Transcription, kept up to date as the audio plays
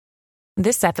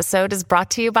This episode is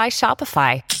brought to you by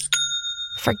Shopify.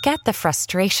 Forget the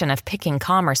frustration of picking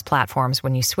commerce platforms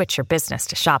when you switch your business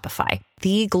to Shopify,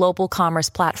 the global commerce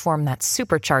platform that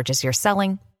supercharges your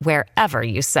selling wherever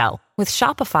you sell. With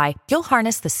Shopify, you'll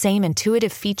harness the same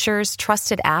intuitive features,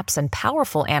 trusted apps, and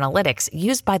powerful analytics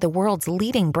used by the world's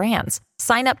leading brands.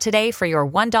 Sign up today for your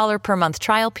 $1 per month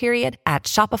trial period at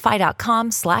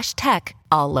shopify.com/tech,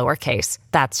 all lowercase.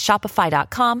 That's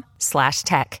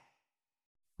shopify.com/tech.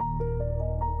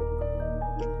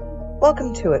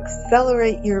 Welcome to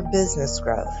Accelerate Your Business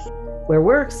Growth, where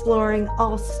we're exploring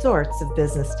all sorts of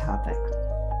business topics.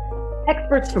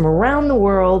 Experts from around the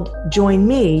world join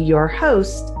me, your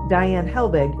host, Diane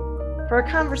Helbig, for a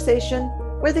conversation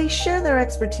where they share their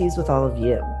expertise with all of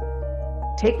you.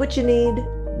 Take what you need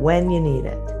when you need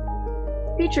it.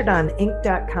 Featured on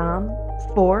Inc.com,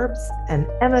 Forbes, and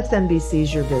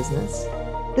MSNBC's Your Business,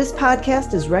 this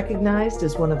podcast is recognized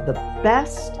as one of the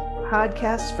best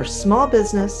podcasts for small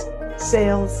business,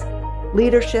 sales,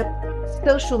 leadership,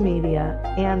 social media,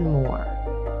 and more.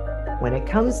 When it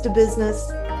comes to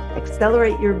business,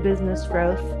 Accelerate Your Business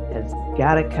Growth has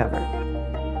got it covered.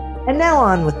 And now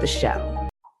on with the show.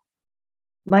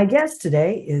 My guest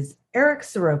today is Eric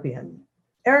Seropian.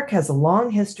 Eric has a long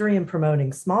history in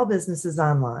promoting small businesses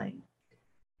online.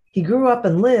 He grew up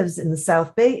and lives in the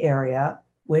South Bay area,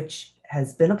 which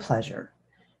has been a pleasure.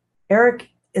 Eric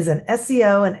is an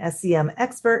SEO and SEM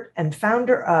expert and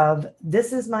founder of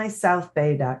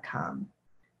thisismysouthbay.com.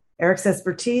 Eric's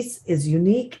expertise is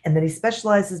unique in that he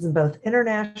specializes in both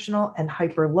international and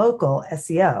hyperlocal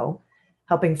SEO,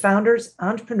 helping founders,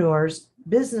 entrepreneurs,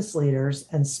 business leaders,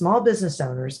 and small business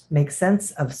owners make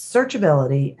sense of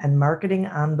searchability and marketing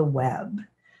on the web.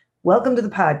 Welcome to the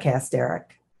podcast,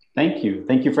 Eric. Thank you.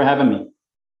 Thank you for having me.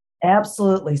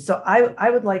 Absolutely. So I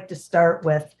would like to start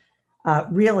with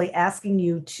really asking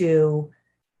you to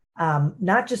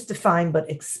not just define, but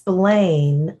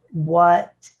explain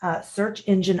what search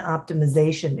engine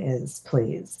optimization is,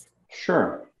 please.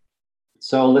 Sure.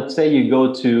 So let's say you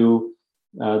go to,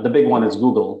 the big one is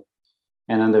Google,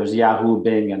 and then there's Yahoo,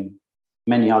 Bing, and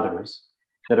many others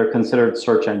that are considered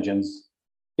search engines.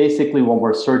 Basically, when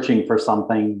we're searching for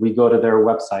something, we go to their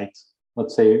website.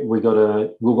 Let's say we go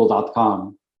to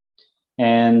google.com.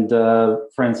 And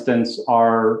for instance,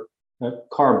 our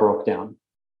car broke down.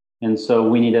 And so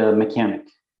we need a mechanic.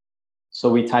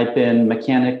 So we type in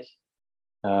mechanic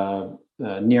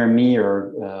near me,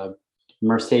 or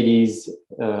Mercedes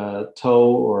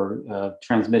tow, or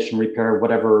transmission repair,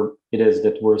 whatever it is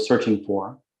that we're searching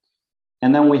for.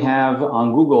 And then we have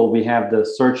on Google, we have the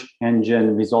search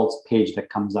engine results page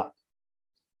that comes up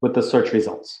with the search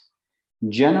results.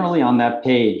 Generally on that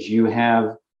page, you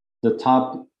have the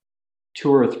top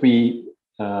 2 or 3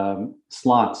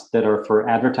 slots that are for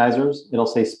advertisers. It'll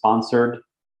say sponsored.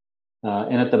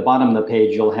 And at the bottom of the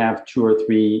page, you'll have 2 or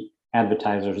 3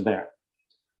 advertisers there.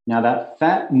 Now that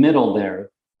fat middle there,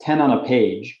 10 on a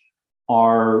page,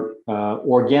 are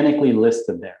organically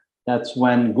listed there. That's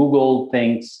when Google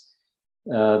thinks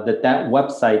that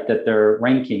website that they're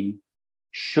ranking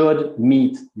should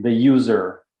meet the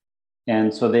user.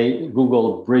 And so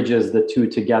Google bridges the two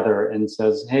together and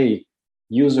says, hey,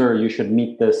 user, you should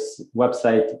meet this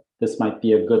website. This might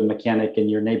be a good mechanic in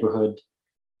your neighborhood.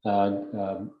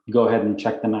 Go ahead and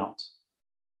check them out.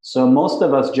 So most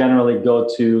of us generally go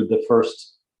to the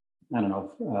first,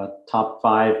 top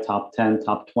 5, top 10,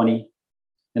 top 20,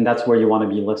 and that's where you want to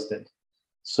be listed.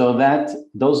 So that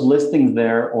those listings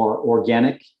there are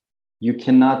organic. You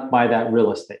cannot buy that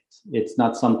real estate. It's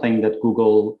not something that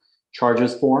Google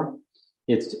charges for.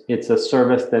 It's a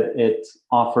service that it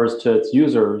offers to its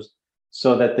users,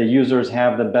 so that the users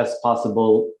have the best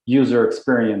possible user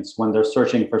experience when they're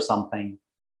searching for something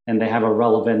and they have a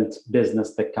relevant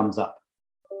business that comes up.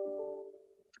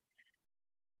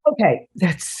 Okay,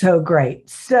 that's so great.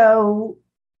 So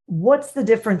what's the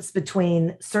difference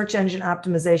between search engine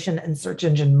optimization and search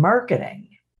engine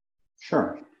marketing?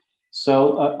 Sure.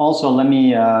 So also let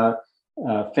me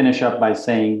finish up by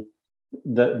saying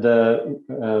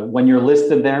when you're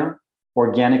listed there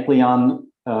organically on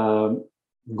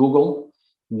Google,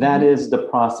 that is the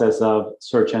process of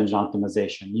search engine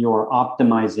optimization. You are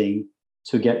optimizing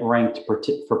to get ranked for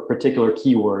particular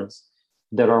keywords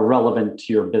that are relevant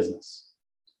to your business.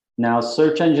 Now,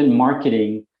 search engine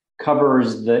marketing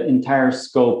covers the entire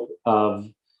scope of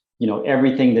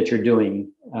everything that you're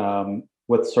doing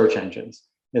with search engines,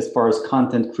 as far as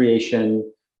content creation,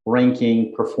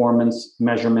 ranking, performance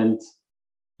measurement,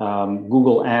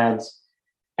 Google Ads.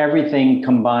 Everything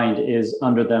combined is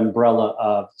under the umbrella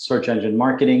of search engine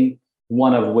marketing,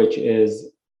 one of which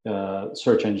is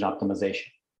search engine optimization.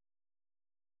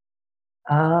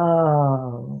 Oh,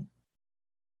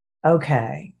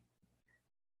 Okay.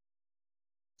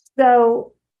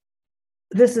 So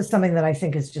this is something that I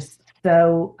think is just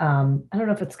so, I don't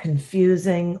know if it's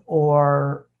confusing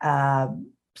or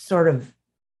sort of,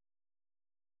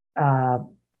 uh,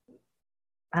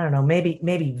 I don't know,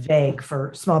 maybe vague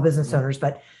for small business owners.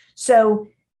 But so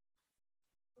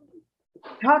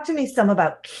talk to me some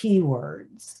about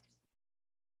keywords.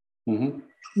 Mm-hmm.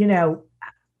 You know,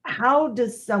 how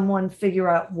does someone figure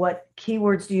out what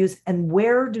keywords to use and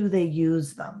where do they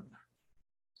use them?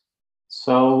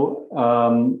 So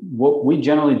what we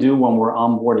generally do when we're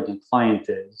onboarding a client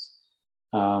is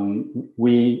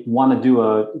we want to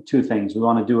do two things. We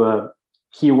want to do a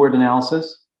keyword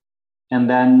analysis, and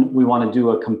then we want to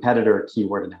do a competitor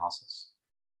keyword analysis.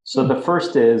 So the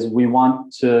first is we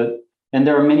want to, and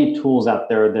there are many tools out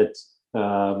there that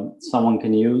someone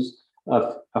can use.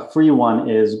 A free one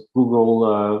is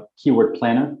Google Keyword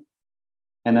Planner,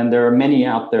 and then there are many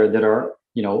out there that are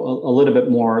a little bit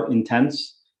more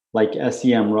intense, like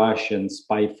SEMrush and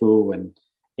SpyFu and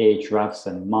Ahrefs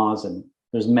and Moz, and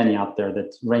there's many out there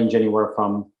that range anywhere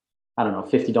from, I don't know,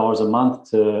 $50 a month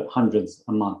to hundreds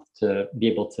a month to be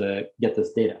able to get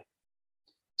this data.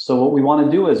 So what we want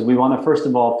to do is we want to first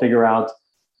of all figure out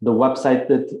the website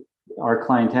that our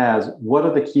client has, what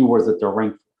are the keywords that they're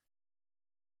ranked for?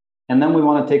 And then we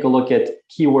want to take a look at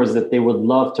keywords that they would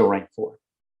love to rank for.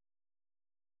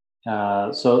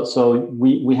 So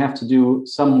we have to do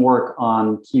some work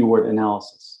on keyword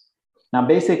analysis. Now,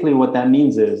 basically what that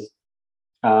means is,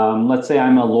 let's say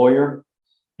I'm a lawyer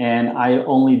and I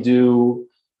only do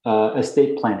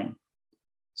estate planning.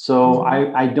 So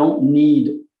I don't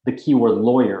need the keyword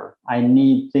lawyer. I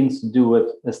need things to do with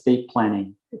estate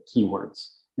planning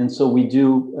keywords. And so we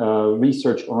do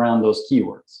research around those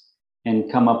keywords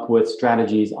and come up with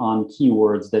strategies on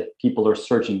keywords that people are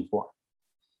searching for.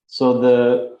 So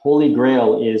the holy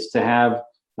grail is to have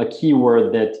a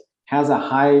keyword that has a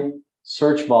high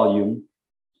search volume,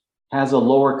 has a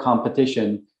lower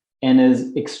competition, and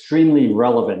is extremely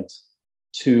relevant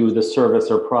to the service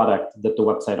or product that the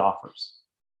website offers.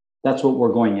 That's what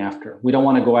we're going after. We don't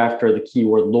want to go after the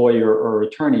keyword lawyer or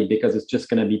attorney because it's just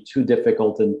going to be too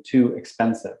difficult and too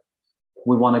expensive.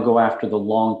 We want to go after the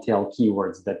long tail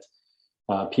keywords that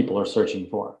people are searching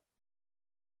for.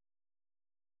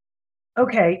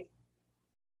 Okay.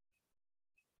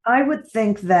 I would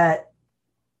think that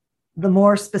the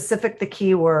more specific the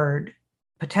keyword,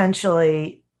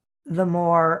 potentially the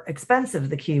more expensive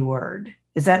the keyword.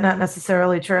 Is that not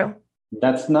necessarily true?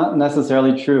 That's not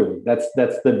necessarily true. That's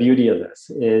the beauty of this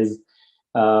is,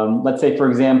 let's say, for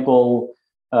example,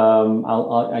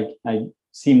 I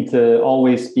seem to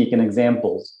always speak in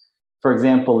examples. For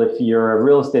example, if you're a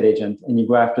real estate agent and you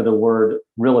go after the word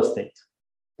real estate,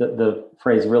 the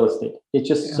phrase real estate, it's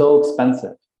just so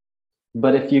expensive.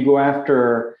 But if you go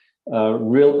after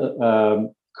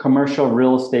commercial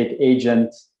real estate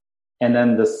agent and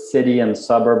then the city and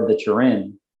suburb that you're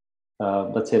in,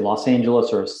 let's say Los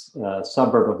Angeles or a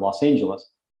suburb of Los Angeles,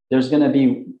 there's going to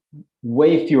be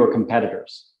way fewer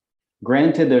competitors.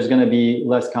 Granted, there's going to be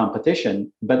less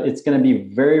competition, but it's going to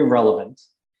be very relevant.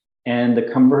 And the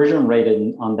conversion rate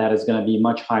on that is going to be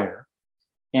much higher.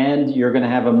 And you're going to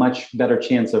have a much better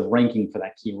chance of ranking for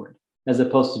that keyword, as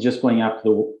opposed to just going after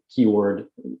the keyword,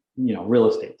 real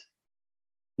estate.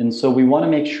 And so we want to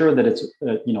make sure that it's,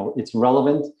 it's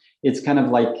relevant. It's kind of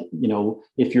like,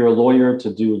 if you're a lawyer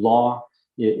to do law,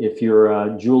 if you're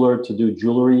a jeweler to do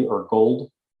jewelry or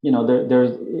gold,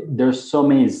 there's so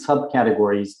many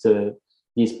subcategories to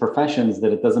these professions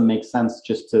that it doesn't make sense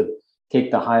just to take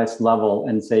the highest level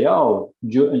and say, real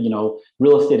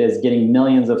estate is getting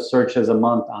millions of searches a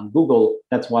month on Google.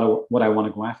 That's what I want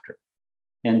to go after.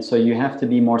 And so you have to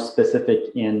be more specific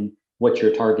in what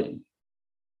you're targeting.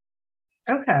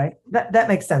 Okay, that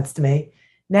makes sense to me.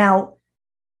 Now,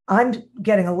 I'm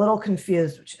getting a little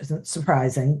confused, which isn't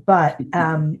surprising, but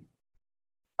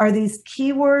are these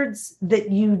keywords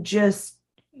that you just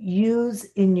use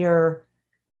in your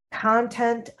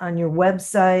content on your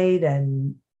website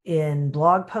and in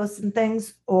blog posts and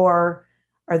things, or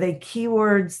are they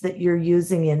keywords that you're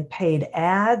using in paid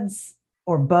ads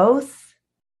or both?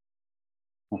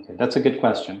 Okay, that's a good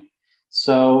question.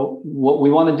 So what we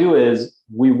want to do is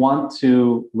we want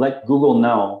to let Google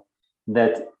know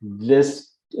that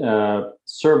this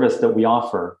service that we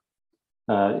offer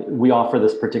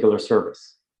this particular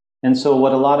service. And so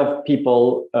what a lot of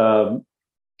people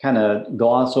kind of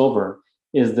gloss over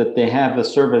is that they have a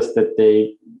service that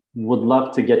they would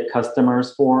love to get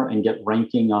customers for and get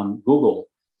ranking on Google,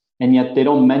 and yet they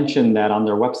don't mention that on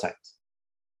their website.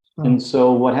 And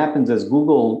so what happens is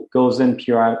Google goes in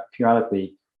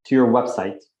periodically to your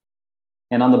website,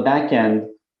 and on the back end,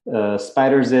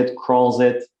 spiders it, crawls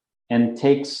it, and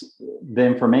takes the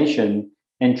information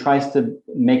and tries to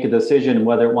make a decision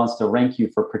whether it wants to rank you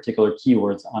for particular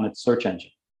keywords on its search engine.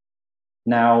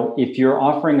 Now, if you're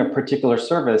offering a particular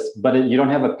service, but you don't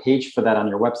have a page for that on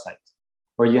your website,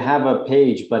 or you have a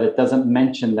page, but it doesn't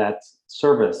mention that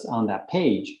service on that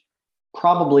page,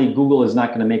 probably Google is not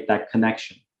going to make that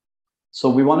connection. So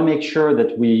we want to make sure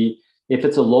that if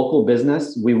it's a local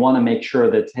business, we want to make sure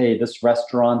that, hey, this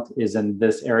restaurant is in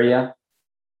this area.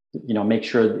 Make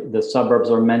sure the suburbs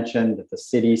are mentioned, that the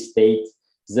city, state,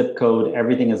 zip code,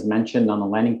 everything is mentioned on the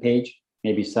landing page,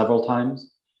 maybe several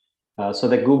times, so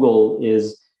that Google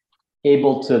is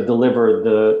able to deliver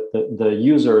the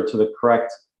user to the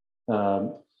correct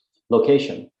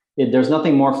location. There's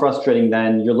nothing more frustrating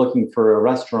than you're looking for a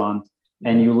restaurant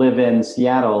and you live in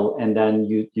Seattle, and then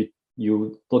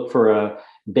you look for a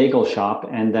bagel shop,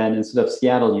 and then instead of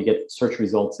Seattle, you get search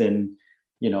results in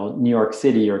New York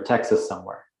City or Texas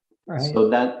somewhere. Right. So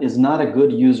that is not a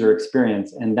good user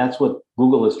experience, and that's what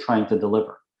Google is trying to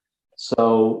deliver.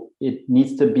 So it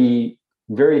needs to be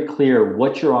very clear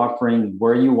what you're offering,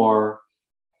 where you are,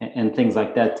 and things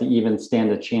like that to even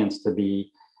stand a chance to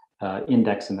be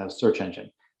indexed in the search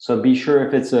engine. So be sure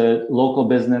if it's a local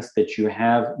business that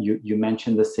you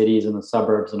mentioned the cities and the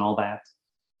suburbs and all that.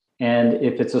 And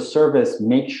if it's a service,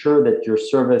 make sure that your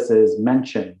service is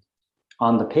mentioned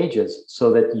on the pages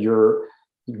so that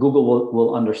Google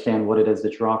will understand what it is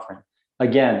that you're offering.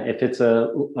 Again, if it's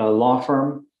a law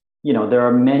firm, there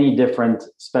are many different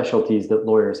specialties that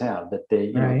lawyers have that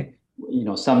they, right.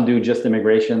 Some do just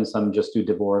immigration, some just do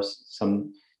divorce,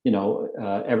 some,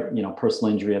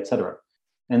 personal injury, et cetera.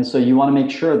 And so you want to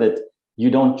make sure that you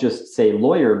don't just say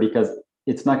lawyer, because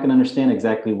it's not going to understand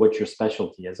exactly what your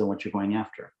specialty is and what you're going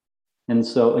after. And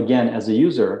so again, as a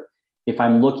user, if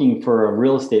I'm looking for a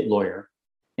real estate lawyer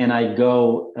and I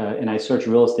go and I search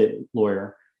real estate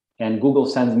lawyer, and Google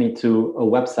sends me to a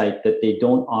website that they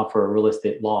don't offer a real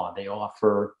estate law, they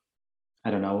offer,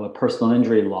 a personal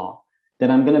injury law,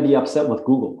 then I'm going to be upset with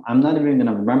Google. I'm not even going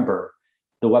to remember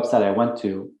the website I went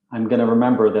to. I'm going to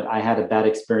remember that I had a bad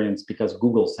experience because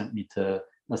Google sent me to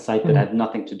a site that had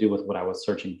nothing to do with what I was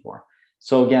searching for.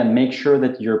 So again, make sure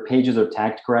that your pages are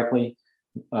tagged correctly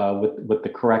with the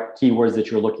correct keywords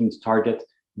that you're looking to target.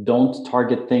 Don't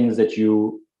target things that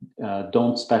you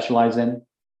don't specialize in.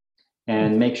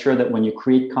 And make sure that when you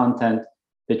create content,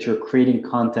 that you're creating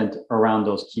content around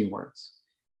those keywords.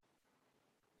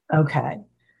 Okay.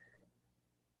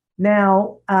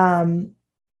 Now,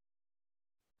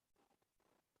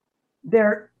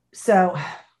 so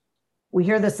we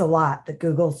hear this a lot, that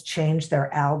Google's changed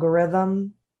their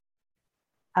algorithm.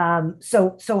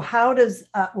 So how does,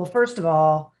 first of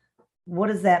all, what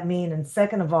does that mean? And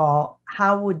second of all,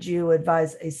 how would you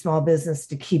advise a small business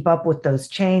to keep up with those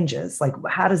changes? Like,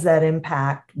 how does that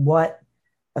impact what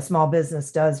a small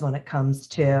business does when it comes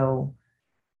to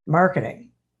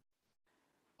marketing?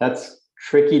 That's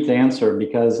tricky to answer,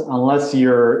 because unless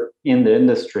you're in the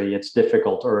industry, it's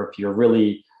difficult. Or if you're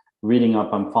really reading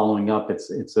up and following up, it's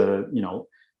a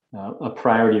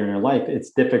priority in your life.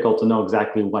 It's difficult to know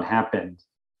exactly what happened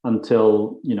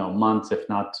until months, if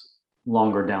not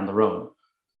longer down the road.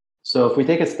 So if we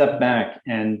take a step back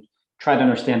and try to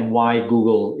understand why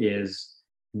Google is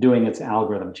doing its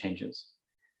algorithm changes.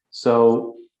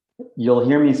 So you'll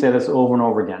hear me say this over and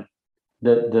over again.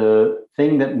 The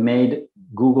thing that made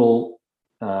Google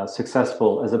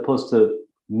successful, as opposed to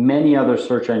many other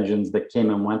search engines that came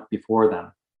and went before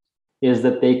them, is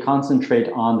that they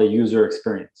concentrate on the user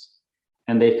experience.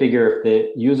 And they figure if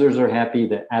the users are happy,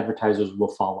 the advertisers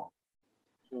will follow.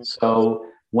 So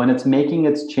when it's making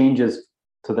its changes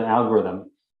to the algorithm,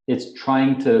 it's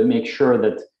trying to make sure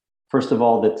that, first of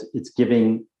all, that it's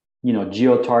giving,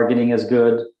 geo-targeting is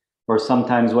good. Or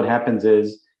sometimes what happens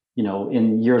is,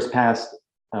 in years past,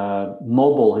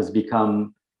 mobile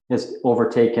has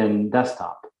overtaken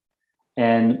desktop.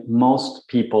 And most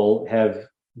people have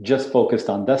just focused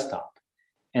on desktop.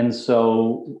 And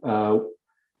so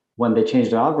when they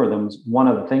changed the algorithms, one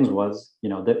of the things was,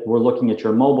 that we're looking at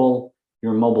your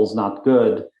mobile's not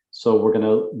good, so we're going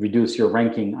to reduce your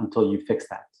ranking until you fix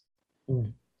that.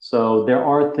 So there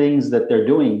are things that they're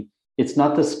doing. It's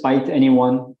not to spite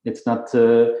anyone. It's not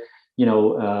to,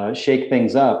 shake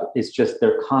things up. It's just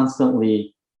they're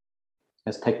constantly,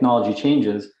 as technology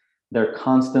changes, they're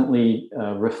constantly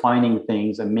refining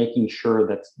things and making sure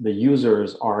that the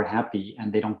users are happy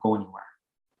and they don't go anywhere.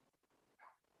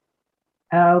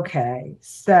 Okay,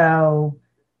 so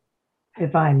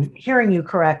if I'm hearing you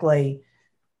correctly,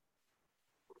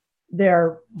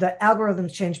 the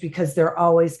algorithms change because they're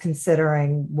always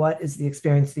considering what is the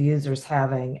experience the user's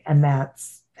having, and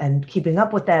and keeping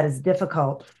up with that is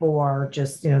difficult for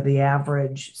just, the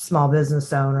average small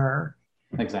business owner.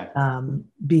 Exactly.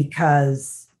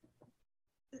 Because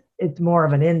it's more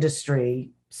of an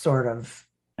industry sort of.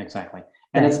 Exactly.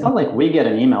 And it's not like we get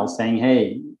an email saying,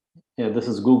 hey, this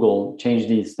is Google, change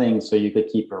these things so you could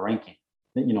keep your ranking.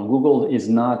 Google is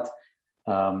not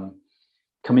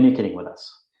communicating with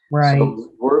us. Right.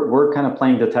 So we're kind of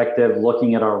playing detective,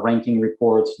 looking at our ranking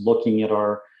reports, looking at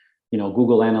our,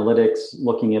 Google Analytics,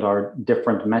 looking at our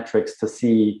different metrics to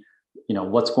see,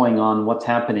 what's going on, what's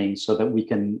happening, so that we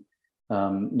can,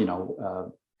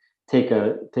 take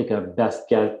a best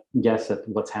guess at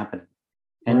what's happening.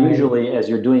 And usually, as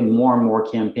you're doing more and more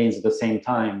campaigns at the same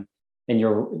time, and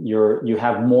you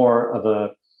have more of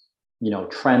a,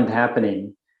 trend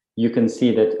happening, you can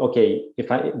see that, okay,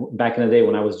 back in the day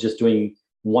when I was just doing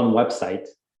one website,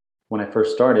 when I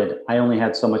first started, I only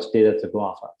had so much data to go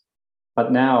off of.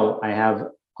 But now I have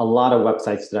a lot of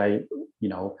websites that I,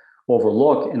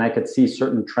 overlook, and I could see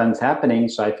certain trends happening.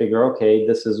 So I figure, okay,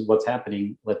 this is what's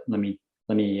happening. Let me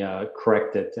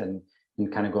correct it and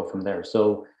kind of go from there.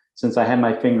 So since I had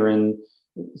my finger in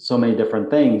so many different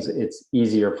things, it's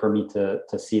easier for me to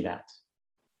see that.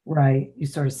 Right. You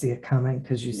sort of see it coming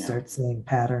because you start seeing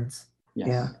patterns.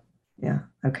 Yes. Yeah.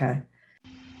 Okay.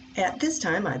 At this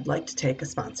time, I'd like to take a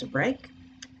sponsor break.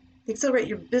 The Accelerate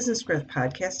Your Business Growth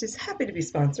podcast is happy to be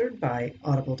sponsored by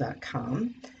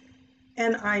Audible.com.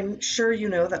 And I'm sure you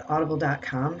know that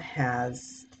Audible.com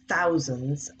has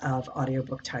thousands of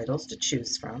audiobook titles to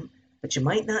choose from, but you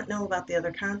might not know about the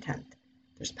other content.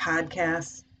 There's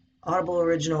podcasts, Audible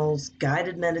originals,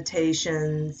 guided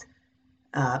meditations.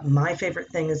 My favorite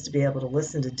thing is to be able to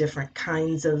listen to different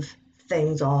kinds of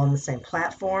things all on the same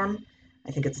platform.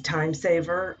 I think it's a time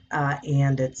saver,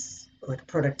 and it's like a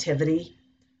productivity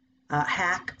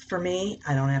hack for me.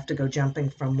 I don't have to go jumping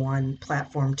from one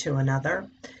platform to another.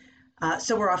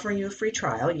 So we're offering you a free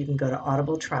trial. You can go to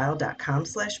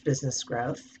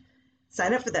audibletrial.com/businessgrowth,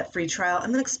 sign up for that free trial,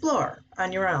 and then explore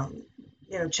on your own.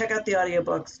 Check out the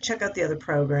audiobooks, check out the other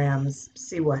programs,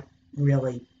 see what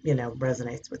really,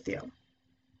 resonates with you.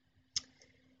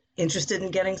 Interested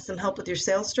in getting some help with your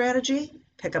sales strategy?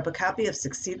 Pick up a copy of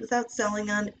Succeed Without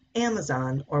Selling on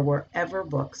Amazon or wherever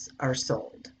books are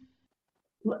sold.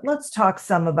 Let's talk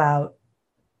some about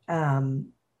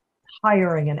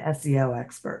hiring an SEO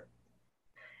expert.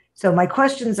 So my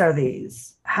questions are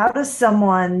these. How does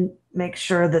someone make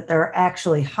sure that they're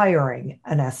actually hiring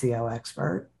an SEO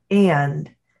expert?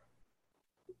 And,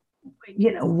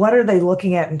 what are they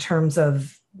looking at in terms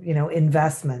of,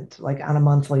 investment, like on a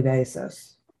monthly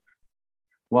basis?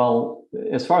 Well,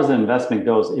 as far as the investment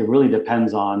goes, it really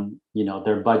depends on,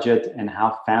 their budget and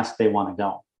how fast they want to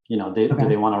go. Do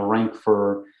they want to rank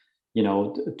for,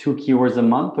 2 keywords a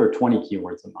month or 20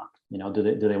 keywords a month? Do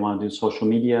they want to do social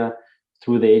media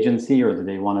through the agency, or do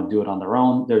they want to do it on their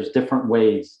own? There's different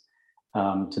ways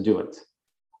to do it.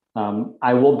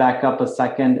 I will back up a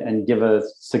second and give a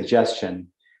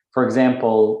suggestion. For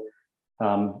example,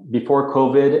 before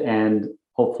COVID, and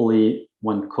hopefully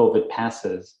when COVID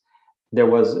passes,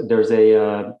 there's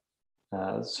a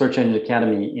Search Engine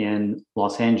Academy in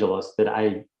Los Angeles that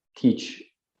I teach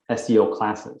SEO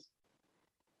classes.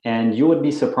 And you would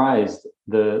be surprised,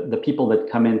 the people that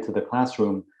come into the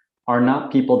classroom are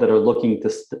not people that are looking to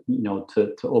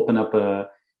open up a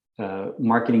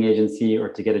marketing agency or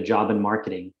to get a job in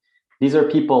marketing. These are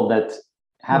people that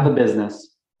have a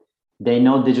business. They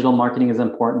know digital marketing is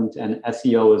important, and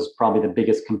SEO is probably the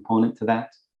biggest component to that.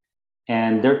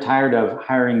 And they're tired of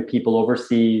hiring people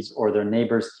overseas or their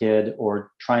neighbor's kid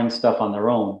or trying stuff on their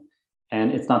own,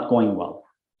 and it's not going well.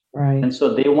 Right. And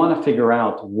so they want to figure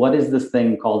out, what is this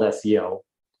thing called SEO?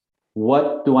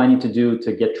 What do I need to do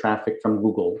to get traffic from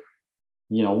Google?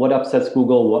 What upsets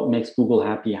Google? What makes Google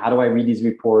happy? How do I read these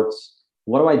reports?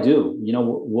 What do I do?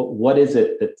 What is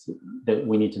it that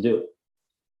we need to do?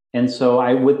 And so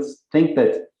I would think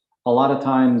that a lot of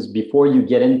times before you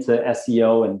get into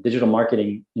SEO and digital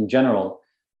marketing in general,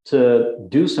 to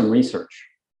do some research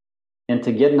and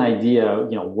to get an idea,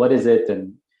 what is it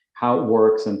and how it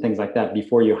works and things like that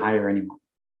before you hire anyone.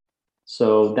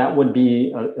 So that would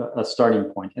be a starting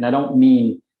point. And I don't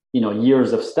mean,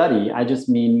 years of study. I just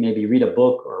mean maybe read a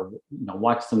book or,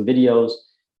 watch some videos,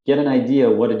 get an idea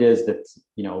what it is that,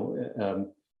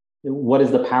 what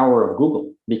is the power of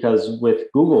Google? Because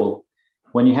with Google,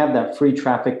 when you have that free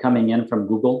traffic coming in from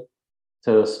Google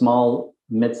to a small,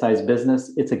 mid-sized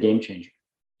business, it's a game changer.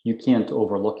 You can't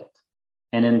overlook it.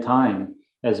 And in time,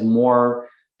 as more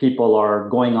people are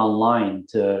going online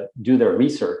to do their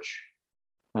research,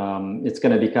 it's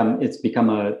become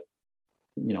a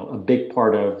big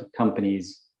part of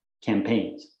companies'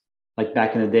 campaigns. like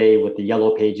back in the day with the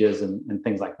yellow pages and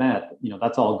things like that,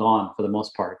 that's all gone for the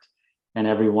most part. And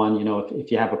everyone,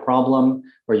 if you have a problem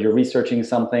or you're researching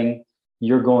something,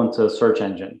 you're going to a search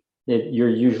engine.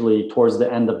 You're usually towards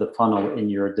the end of the funnel in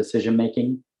your decision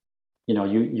making.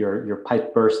 Your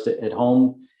pipe burst at home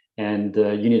and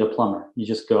you need a plumber. You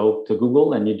just go to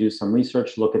Google and you do some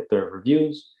research, look at their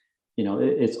reviews.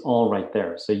 It's all right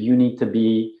there. So you need to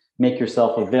make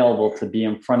yourself available to be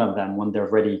in front of them when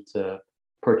they're ready to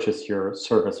purchase your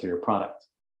service or your product.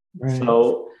 Right. So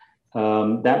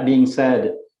that being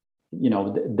said,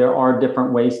 there are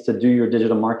different ways to do your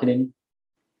digital marketing.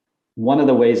 One of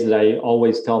the ways that I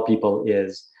always tell people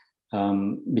is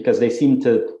because they seem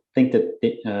to think that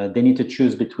they need to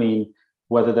choose between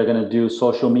whether they're going to do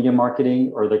social media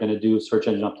marketing or they're going to do search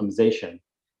engine optimization.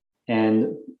 And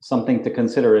something to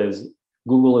consider is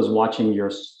Google is watching your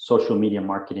social media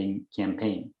marketing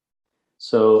campaign.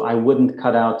 So I wouldn't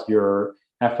cut out your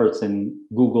efforts in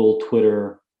Google,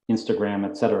 Twitter, Instagram,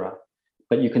 etc.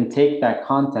 But you can take that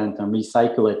content and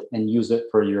recycle it and use it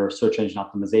for your search engine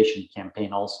optimization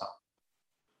campaign also.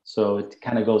 So it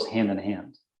kind of goes hand in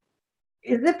hand.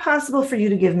 Is it possible for you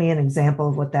to give me an example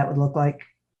of what that would look like?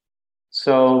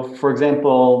 So, for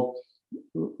example,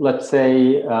 let's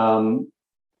say, a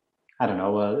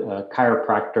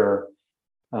chiropractor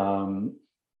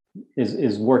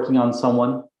is working on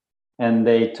someone, and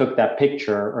they took that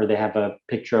picture, or they have a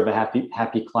picture of a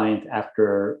happy client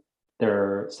after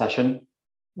their session.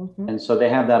 Mm-hmm. And so they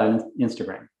have that on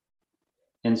Instagram.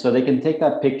 And so they can take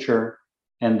that picture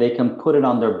and they can put it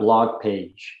on their blog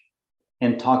page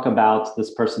and talk about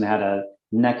this person had a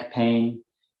neck pain.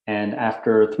 And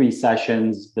after 3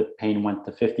 sessions, the pain went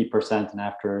to 50%, and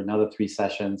after another 3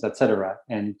 sessions, et cetera,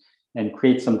 and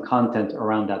create some content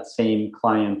around that same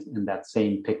client in that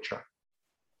same picture.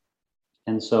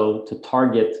 And so to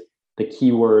target the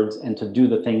keywords and to do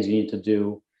the things you need to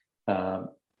do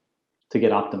to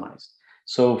get optimized.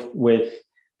 So with,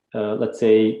 let's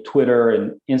say, Twitter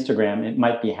and Instagram, it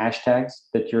might be hashtags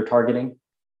that you're targeting.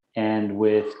 And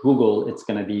with Google, it's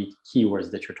going to be keywords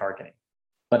that you're targeting.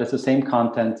 But it's the same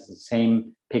content, it's the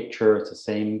same picture, it's the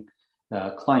same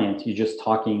client. You're just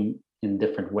talking in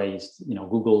different ways.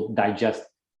 Google digests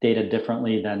data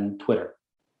differently than Twitter.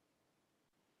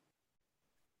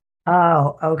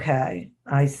 Oh, okay.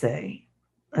 I see.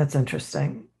 That's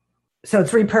interesting. So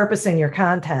it's repurposing your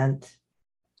content.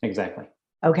 Exactly.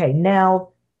 Okay. Now,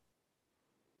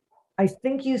 I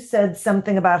think you said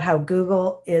something about how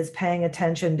Google is paying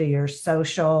attention to your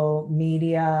social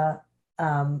media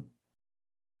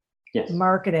yes.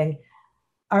 marketing.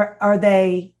 Are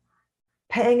they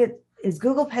paying it? Is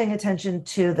Google paying attention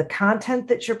to the content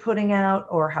that you're putting out,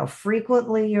 or how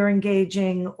frequently you're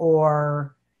engaging,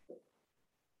 or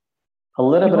a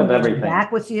little bit of everything?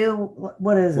 Back with you?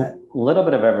 What is it? A little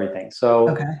bit of everything. So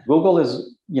okay. Google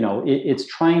is, it's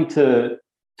trying to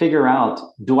figure out,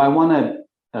 do I want to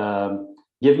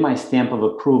give my stamp of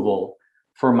approval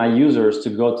for my users to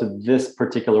go to this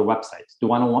particular website?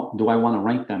 Do I want to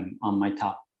rank them on my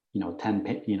top, 10,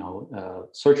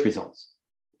 search results?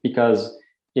 Because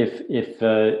if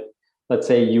let's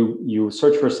say you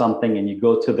search for something and you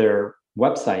go to their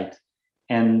website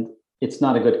and it's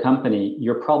not a good company,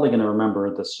 you're probably going to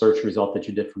remember the search result that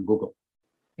you did from Google.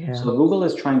 Yeah. So Google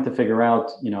is trying to figure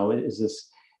out, is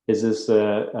this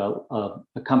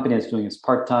a company that's doing this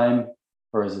part-time,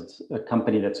 or is it a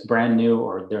company that's brand new,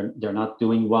 or they're not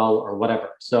doing well, or whatever.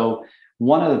 So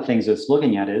one of the things it's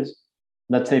looking at is,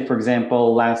 let's say, for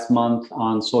example, last month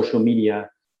on social media,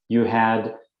 you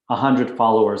had 100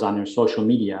 followers on your social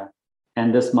media.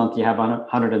 And this month you have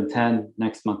 110,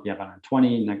 next month you have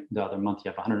 120, the other month you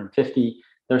have 150.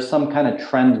 There's some kind of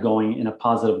trend going in a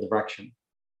positive direction.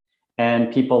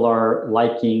 And people are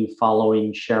liking,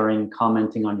 following, sharing,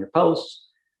 commenting on your posts.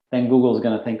 Then Google is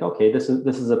going to think, okay, this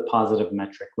is a positive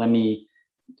metric. Let me,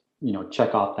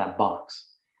 check off that box.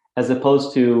 As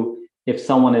opposed to if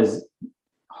someone is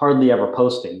hardly ever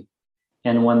posting,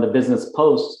 and when the business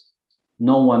posts,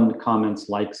 no one comments,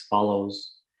 likes,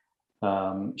 follows,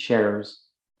 shares,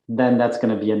 then that's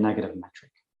going to be a negative metric.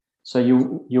 So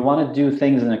you want to do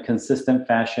things in a consistent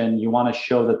fashion. You want to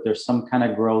show that there's some kind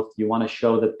of growth. You want to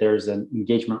show that there's an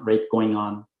engagement rate going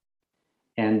on.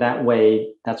 And that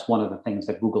way, that's one of the things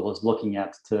that Google is looking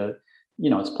at to,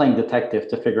 it's playing detective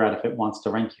to figure out if it wants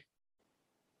to rank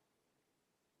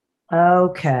you.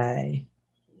 Okay.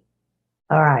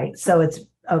 All right. So it's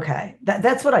okay.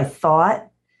 That's what I thought.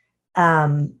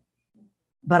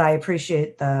 But I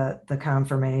appreciate the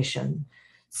confirmation.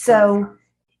 So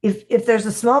if there's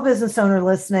a small business owner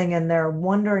listening and they're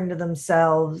wondering to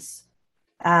themselves,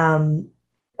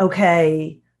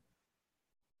 okay,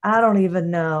 I don't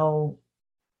even know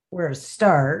where to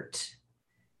start.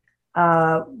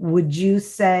 Would you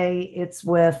say it's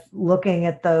with looking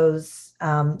at those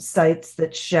sites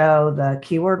that show the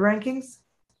keyword rankings?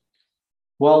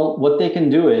 Well, what they can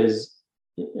do is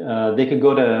they could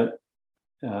go to,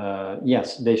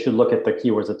 yes, they should look at the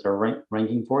keywords that they're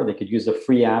ranking for. They could use a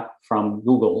free app from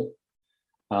Google.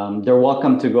 They're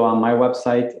welcome to go on my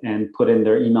website and put in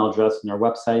their email address in their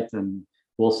website, and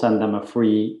we'll send them a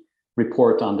free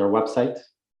report on their website.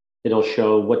 It'll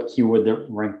show what keyword they're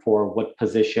ranked for, what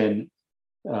position,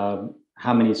 how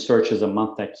many searches a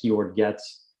month that keyword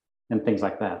gets, and things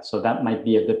like that. So that might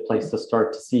be a good place to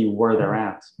start to see where they're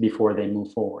at before they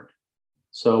move forward.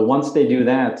 So once they do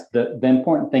that, the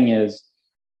important thing is,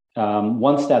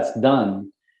 once that's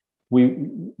done, we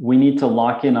need to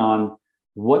lock in on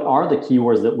what are the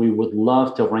keywords that we would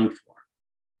love to rank for.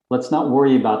 Let's not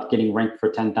worry about getting ranked for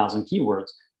 10,000 keywords.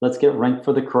 Let's get ranked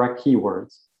for the correct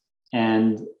keywords,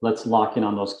 and let's lock in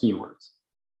on those keywords.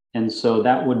 And so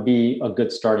that would be a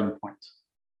good starting point.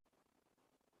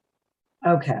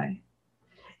 Okay.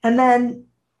 And then,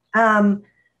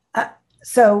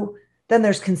 so then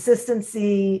there's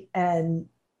consistency. And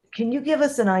can you give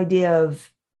us an idea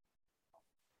of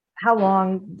how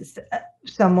long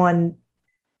someone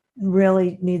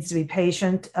really needs to be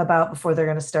patient about before they're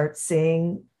going to start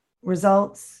seeing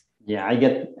results? Yeah, I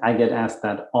get asked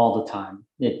that all the time.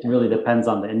 It really depends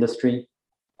on the industry.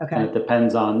 Okay. And it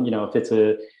depends on, if it's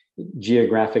a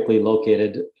geographically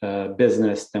located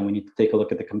business, then we need to take a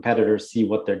look at the competitors, see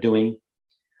what they're doing.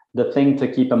 The thing to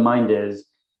keep in mind is,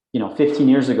 15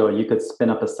 years ago, you could spin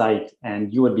up a site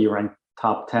and you would be ranked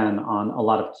top 10 on a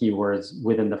lot of keywords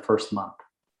within the first month.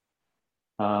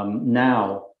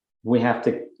 Now, we have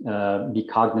to be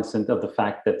cognizant of the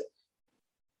fact that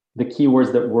the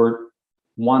keywords that we're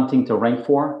wanting to rank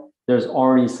for, there's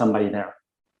already somebody there.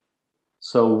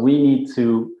 So we need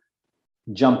to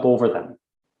jump over them.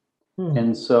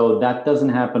 And so that doesn't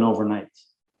happen overnight.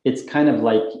 It's kind of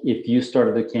like if you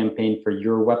started a campaign for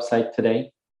your website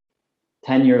today,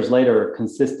 10 years later,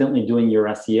 consistently doing your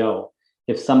SEO,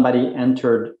 if somebody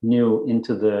entered new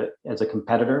as a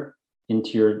competitor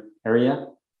into your area,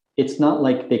 it's not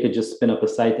like they could just spin up a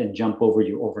site and jump over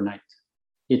you overnight.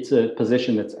 It's a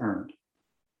position that's earned.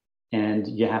 And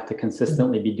you have to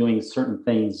consistently be doing certain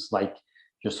things like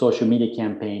your social media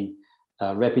campaign,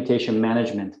 reputation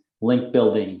management, link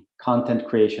building, content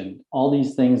creation, all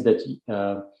these things that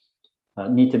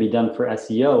need to be done for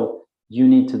SEO. You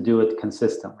need to do it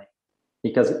consistently,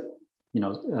 because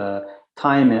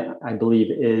time, I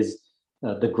believe, is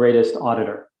the greatest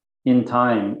auditor. In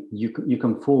time, you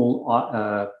can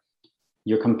fool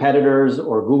your competitors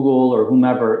or Google or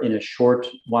whomever in a short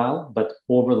while, but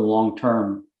over the long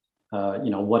term,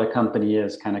 what a company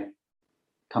is kind of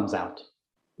comes out.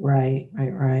 Right.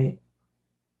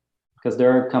 Because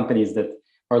there are companies that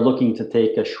are looking to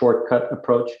take a shortcut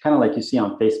approach, kind of like you see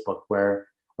on Facebook or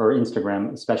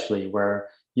Instagram, especially, where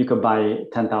you could buy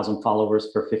 10,000 followers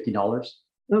for $50.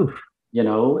 Oof.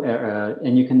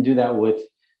 And you can do that with,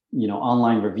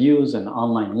 online reviews and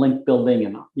online link building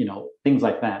and, things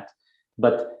like that.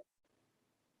 But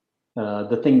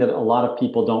the thing that a lot of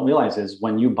people don't realize is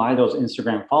when you buy those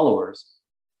Instagram followers,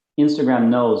 Instagram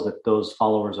knows that those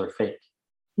followers are fake.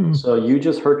 So you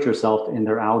just hurt yourself in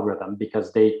their algorithm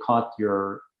because they caught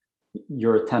your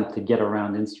attempt to get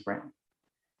around Instagram.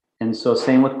 And so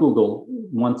same with Google.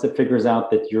 Once it figures out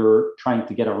that you're trying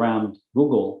to get around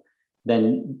Google,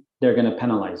 then they're going to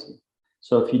penalize you.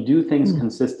 So if you do things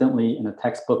consistently in a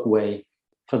textbook way,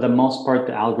 for the most part,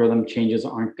 the algorithm changes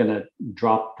aren't going to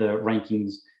drop the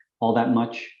rankings all that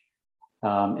much.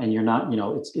 And you're not,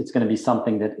 it's going to be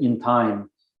something that in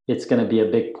time, it's going to be a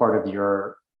big part of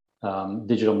your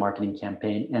digital marketing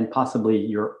campaign and possibly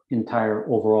your entire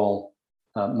overall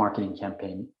marketing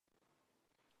campaign.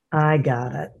 I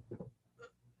got it.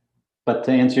 But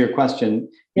to answer your question,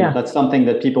 that's something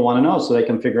that people want to know so they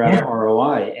can figure out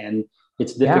ROI. And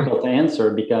it's difficult to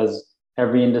answer because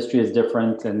every industry is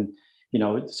different. And,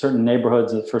 certain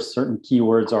neighborhoods for certain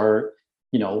keywords are,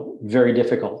 very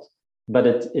difficult. But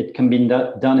it can be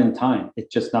done in time.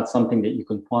 It's just not something that you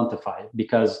can quantify,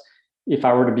 because if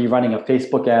I were to be running a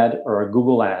Facebook ad or a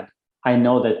Google ad, I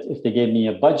know that if they gave me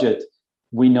a budget,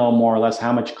 we know more or less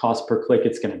how much cost per click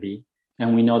it's going to be.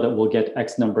 And we know that we'll get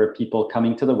X number of people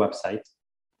coming to the website.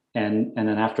 And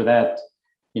then after that,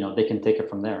 they can take it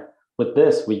from there. With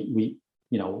this, we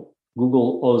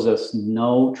Google owes us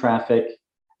no traffic,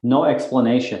 no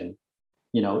explanation.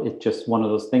 It's just one of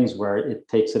those things where it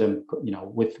takes it and,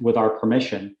 with our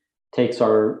permission, takes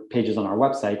our pages on our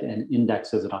website and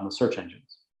indexes it on the search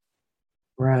engines.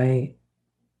 Right.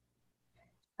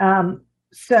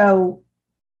 So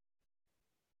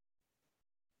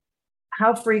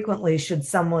how frequently should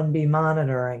someone be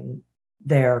monitoring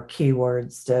their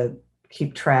keywords to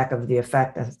keep track of the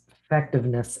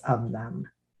effectiveness of them?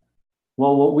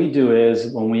 Well, what we do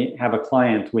is when we have a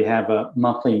client, we have a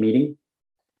monthly meeting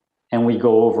and we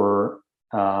go over,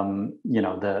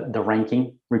 the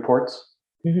ranking reports.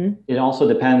 Mm-hmm. It also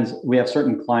depends. We have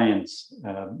certain clients.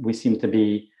 We seem to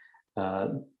be,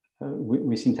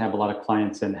 we seem to have a lot of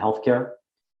clients in healthcare,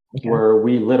 Okay. where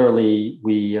we literally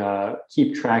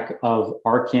keep track of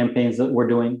our campaigns that we're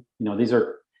doing. These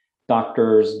are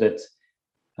doctors that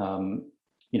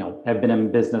have been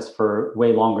in business for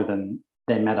way longer than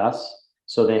they met us.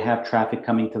 So they have traffic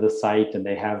coming to the site and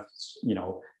they have,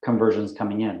 conversions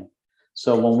coming in.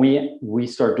 So when we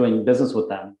start doing business with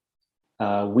them,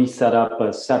 we set up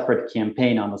a separate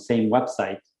campaign on the same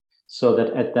website so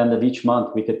that at the end of each month,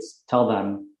 we could tell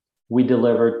them, we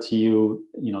delivered to you,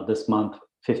 this month,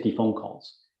 50 phone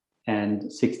calls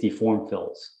and 60 form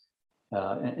fills,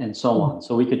 and so on.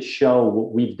 So we could show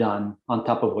what we've done on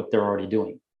top of what they're already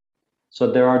doing.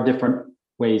 So there are different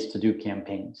ways to do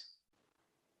campaigns.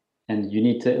 And you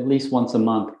need to at least once a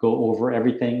month go over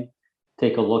everything,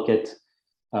 take a look at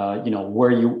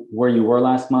where you were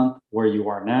last month, where you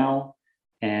are now,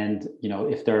 and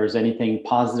if there's anything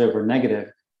positive or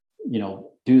negative,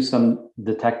 do some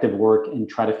detective work and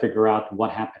try to figure out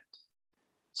what happened.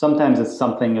 Sometimes it's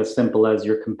something as simple as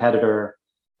your competitor,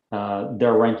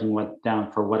 their ranking went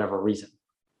down for whatever reason,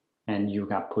 and you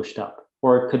got pushed up.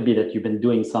 Or it could be that you've been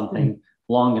doing something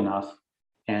long enough,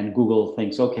 and Google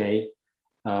thinks, okay,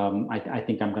 I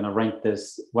think I'm going to rank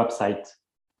this website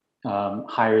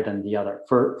higher than the other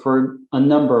for a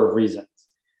number of reasons.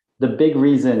 The big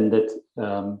reason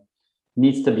that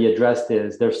needs to be addressed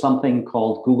is there's something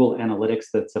called Google Analytics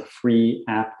that's a free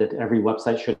app that every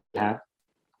website should have.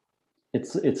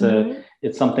 It's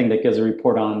something that gives a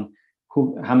report on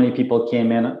how many people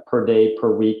came in per day,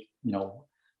 per week,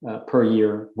 per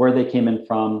year, where they came in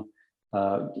from,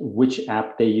 which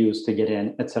app they used to get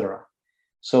in, etc.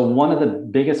 So one of the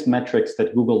biggest metrics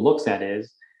that Google looks at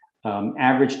is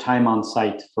average time on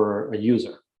site for a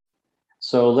user.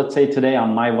 So let's say today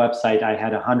on my website, I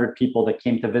had 100 people that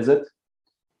came to visit,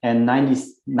 and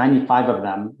 95 of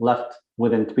them left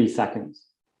within 3 seconds.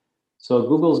 So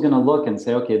Google's going to look and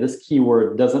say, okay, this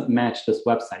keyword doesn't match this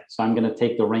website, so I'm going to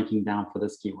take the ranking down for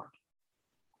this keyword.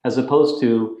 As opposed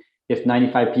to if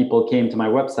 95 people came to my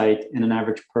website and an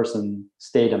average person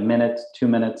stayed a minute, 2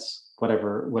 minutes,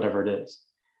 whatever it is.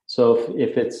 So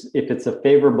if it's a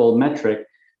favorable metric,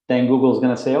 then Google's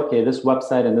going to say, okay, this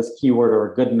website and this keyword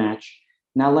are a good match.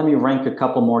 Now let me rank a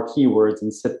couple more keywords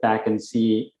and sit back and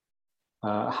see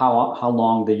how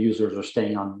long the users are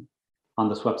staying on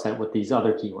this website with these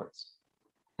other keywords.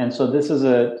 And so this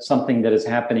is something that is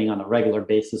happening on a regular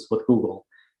basis with Google.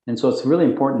 And so it's really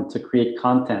important to create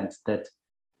content that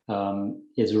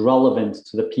is relevant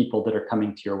to the people that are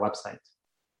coming to your website.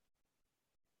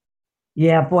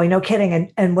 Yeah, boy, no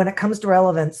kidding. And when it comes to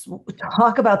relevance,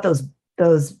 talk about those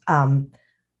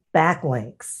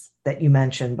backlinks that you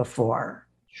mentioned before.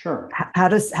 Sure. How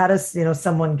does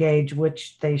someone gauge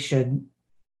which they should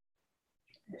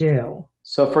do?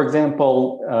 So, for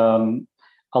example,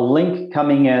 a link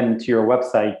coming in to your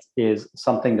website is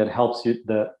something that helps you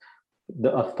the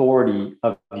authority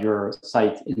of your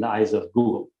site in the eyes of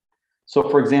Google. So,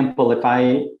 for example, if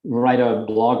I write a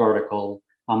blog article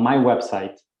on my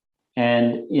website,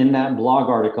 and in that blog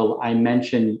article, I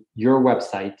mention your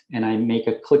website and I make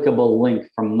a clickable link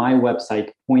from my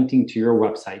website pointing to your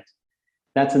website,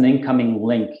 that's an incoming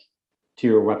link to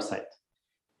your website.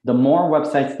 The more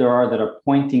websites there are that are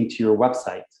pointing to your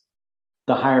website,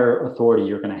 the higher authority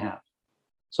you're going to have.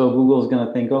 So Google is going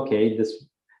to think, okay, this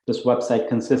website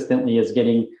consistently is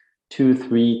getting 2,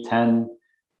 3, 10,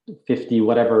 50,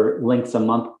 whatever links a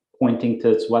month pointing to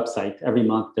its website. Every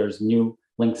month there's new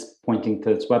links pointing to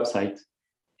its website.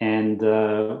 And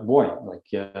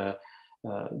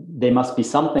they must be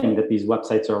something that these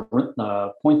websites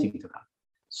are pointing to them.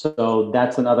 So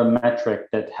that's another metric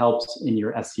that helps in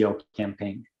your SEO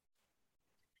campaign.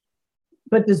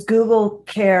 But does Google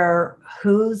care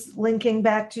who's linking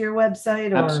back to your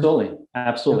website? Or? Absolutely.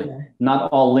 Okay.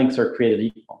 Not all links are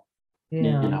created equal.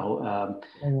 Yeah.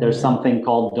 There's something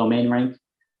called domain rank.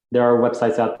 There are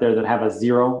websites out there that have a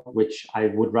 0, which I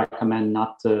would recommend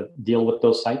not to deal with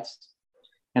those sites.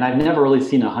 And I've never really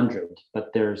seen 100,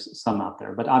 but there's some out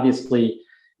there. But obviously,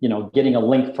 getting a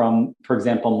link from, for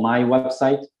example, my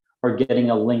website, or getting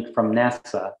a link from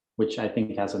NASA, which I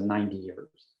think has a 90 years,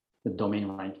 the domain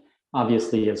rank,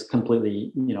 obviously is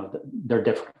completely, they're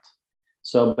different.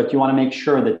 So, but you want to make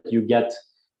sure that you get,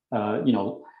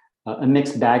 a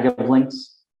mixed bag of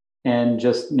links, and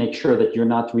just make sure that you're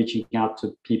not reaching out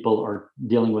to people or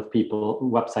dealing with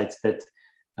websites that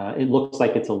it looks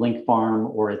like it's a link farm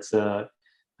or it's a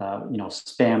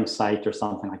spam site or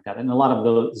something like that. And a lot of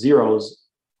the zeros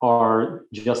are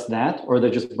just that, or they're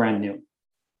just brand new.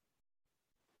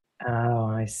 Oh,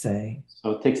 I see.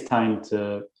 So it takes time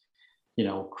to,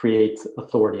 create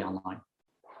authority online,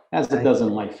 as it does in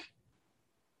life.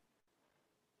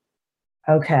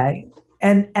 Okay.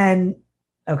 And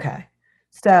okay.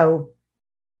 So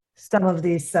some of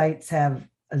these sites have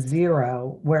a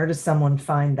zero. Where does someone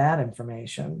find that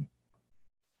information?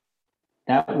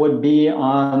 That would be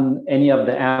on any of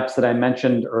the apps that I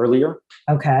mentioned earlier.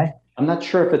 Okay. I'm not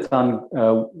sure if it's on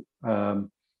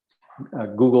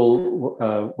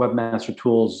Google Webmaster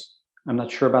Tools. I'm not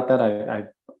sure about that. I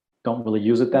don't really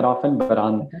use it that often, but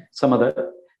on some of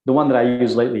the one that I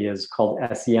use lately is called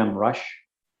SEMrush.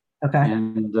 Okay.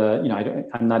 And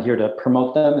I'm not here to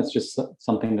promote them. It's just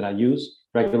something that I use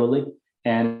regularly,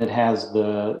 and it has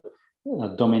the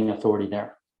domain authority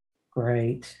there.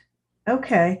 Great.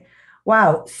 Okay.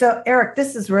 Wow. So Eric,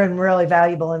 this has been really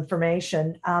valuable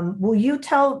information. Will you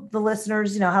tell the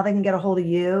listeners, how they can get a hold of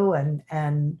you and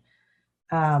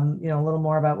a little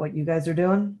more about what you guys are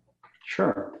doing?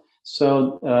 Sure.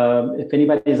 So if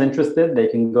anybody is interested, they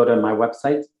can go to my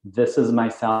website,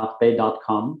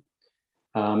 thisismysouthbay.com.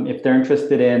 If they're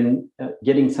interested in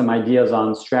getting some ideas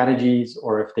on strategies,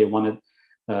 or if they want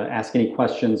to ask any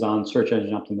questions on search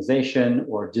engine optimization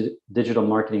or digital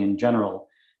marketing in general,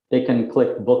 they can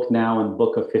click book now and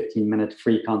book a 15-minute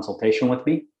free consultation with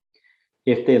me.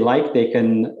 If they like, they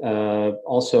can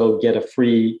also get a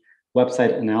free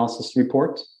website analysis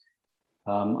report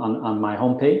on my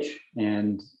homepage,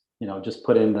 and just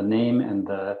put in the name and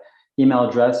the email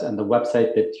address and the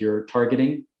website that you're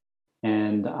targeting,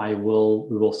 and we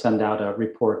will send out a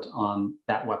report on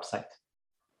that website.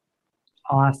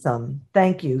 Awesome.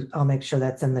 Thank you. I'll make sure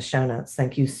that's in the show notes.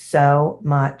 Thank you so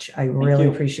much. I really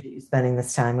appreciate you spending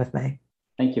this time with me.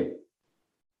 Thank you.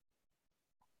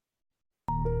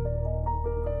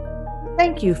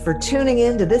 Thank you for tuning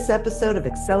in to this episode of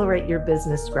Accelerate Your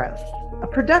Business Growth, a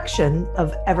production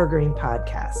of Evergreen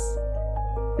Podcasts.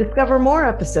 Discover more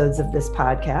episodes of this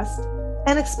podcast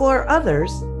and explore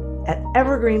others at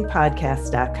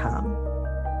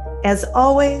evergreenpodcast.com. As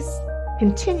always,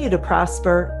 continue to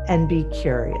prosper and be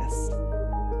curious.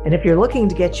 And if you're looking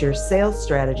to get your sales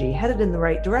strategy headed in the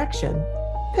right direction,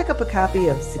 pick up a copy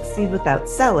of Succeed Without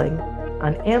Selling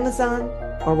on Amazon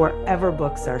or wherever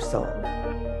books are sold.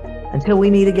 Until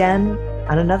we meet again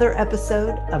on another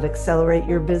episode of Accelerate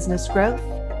Your Business Growth,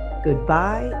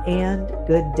 goodbye and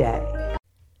good day.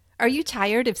 Are you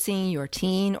tired of seeing your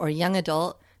teen or young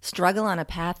adult struggle on a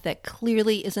path that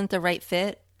clearly isn't the right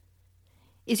fit?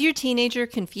 Is your teenager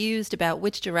confused about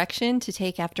which direction to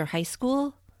take after high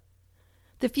school?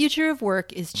 The future of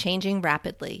work is changing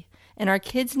rapidly, and our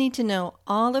kids need to know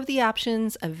all of the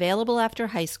options available after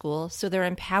high school so they're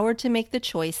empowered to make the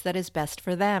choice that is best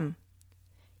for them.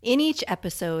 In each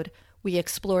episode, we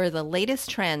explore the latest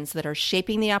trends that are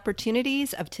shaping the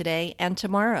opportunities of today and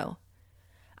tomorrow.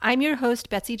 I'm your host,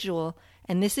 Betsy Jewell,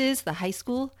 and this is the High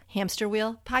School Hamster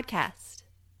Wheel Podcast.